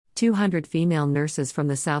200 female nurses from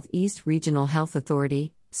the Southeast Regional Health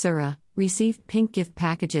Authority, SURA, received pink gift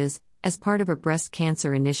packages as part of a breast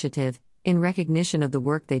cancer initiative, in recognition of the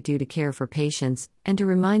work they do to care for patients and to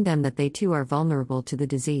remind them that they too are vulnerable to the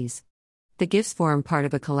disease. The gifts form part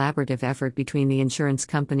of a collaborative effort between the Insurance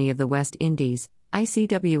Company of the West Indies,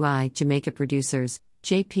 ICWI Jamaica Producers,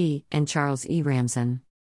 JP, and Charles E. Ramsden.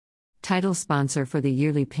 Title sponsor for the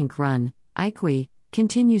yearly Pink Run, ICWI,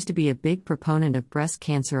 continues to be a big proponent of breast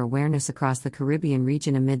cancer awareness across the Caribbean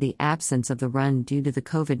region amid the absence of the run due to the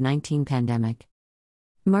COVID-19 pandemic.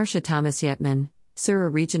 Marsha Thomas Yetman, SURA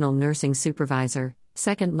Regional Nursing Supervisor,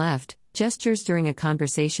 second left, gestures during a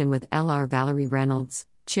conversation with L.R. Valerie Reynolds,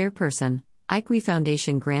 Chairperson, ICWI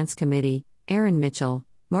Foundation Grants Committee, Aaron Mitchell,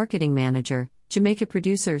 Marketing Manager, Jamaica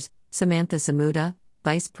Producers, Samantha Samuda,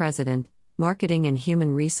 Vice President, Marketing and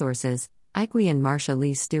Human Resources, ICWI, and Marsha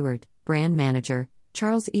Lee Stewart, Brand Manager,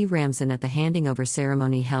 Charles E. Ramsden at the handing over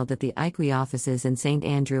ceremony held at the ICWI offices in St.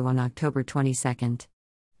 Andrew on October 22.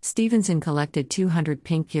 Stevenson collected 200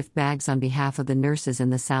 pink gift bags on behalf of the nurses in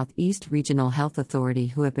the Southeast Regional Health Authority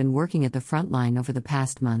who have been working at the front line over the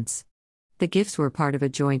past months. The gifts were part of a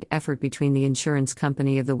joint effort between the Insurance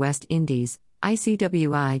Company of the West Indies,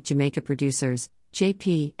 ICWI Jamaica Producers,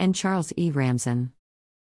 JP, and Charles E. Ramsden.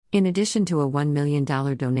 In addition to a $1 million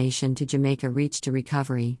donation to Jamaica Reach to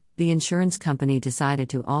Recovery, the insurance company decided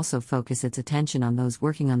to also focus its attention on those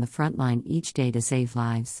working on the front line each day to save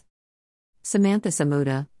lives. Samantha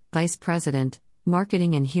Samuda, Vice President,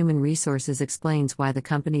 Marketing and Human Resources, explains why the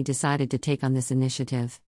company decided to take on this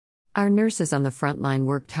initiative. Our nurses on the front line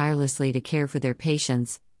work tirelessly to care for their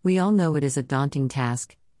patients. We all know it is a daunting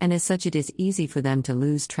task, and as such it is easy for them to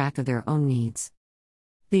lose track of their own needs.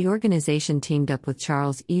 The organization teamed up with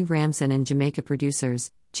Charles E. Ramsden and Jamaica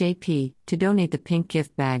Producers, JP, to donate the pink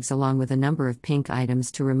gift bags along with a number of pink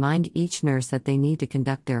items to remind each nurse that they need to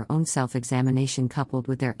conduct their own self-examination coupled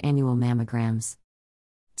with their annual mammograms.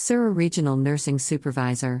 SURA Regional Nursing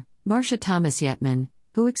Supervisor, Marsha Thomas Yetman,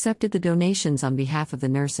 who accepted the donations on behalf of the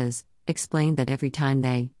nurses, explained that every time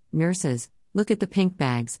they, nurses, look at the pink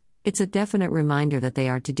bags, it's a definite reminder that they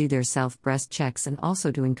are to do their self-breast checks and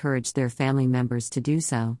also to encourage their family members to do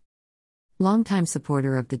so. Longtime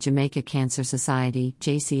supporter of the Jamaica Cancer Society,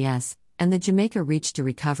 JCS, and the Jamaica Reach to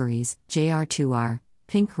Recovery's, JR2R,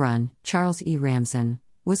 Pink Run, Charles E. Ramsden,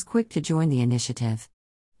 was quick to join the initiative.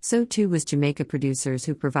 So too was Jamaica Producers,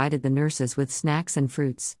 who provided the nurses with snacks and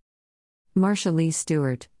fruits. Marsha Lee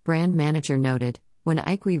Stewart, Brand Manager, noted, when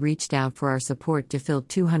ICWI reached out for our support to fill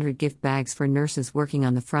 200 gift bags for nurses working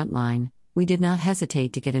on the front line, we did not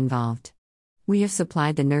hesitate to get involved. We have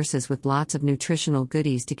supplied the nurses with lots of nutritional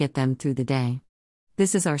goodies to get them through the day.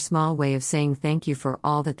 This is our small way of saying thank you for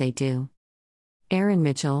all that they do. Aaron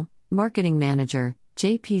Mitchell, Marketing Manager,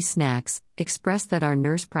 JP Snacks, expressed that our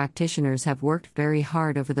nurse practitioners have worked very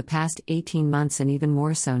hard over the past 18 months and even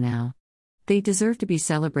more so now. They deserve to be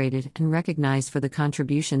celebrated and recognized for the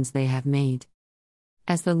contributions they have made.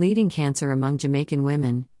 As the leading cancer among Jamaican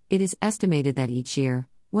women, it is estimated that each year,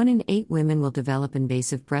 1 in 8 women will develop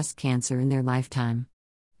invasive breast cancer in their lifetime.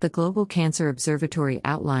 The Global Cancer Observatory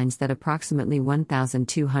outlines that approximately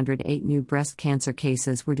 1,208 new breast cancer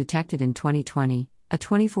cases were detected in 2020, a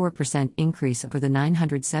 24% increase over the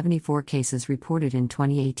 974 cases reported in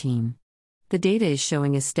 2018. The data is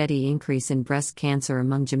showing a steady increase in breast cancer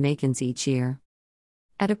among Jamaicans each year.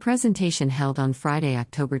 At a presentation held on Friday,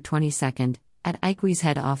 October 22, at ICWI's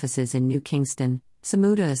head offices in New Kingston,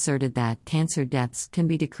 Samuda asserted that cancer deaths can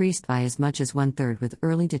be decreased by as much as 1/3 with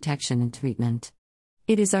early detection and treatment.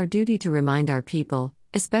 It is our duty to remind our people,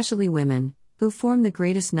 especially women, who form the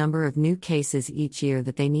greatest number of new cases each year,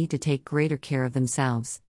 that they need to take greater care of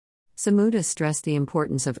themselves. Samuda stressed the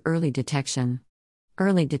importance of early detection.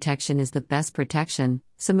 Early detection is the best protection,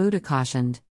 Samuda cautioned.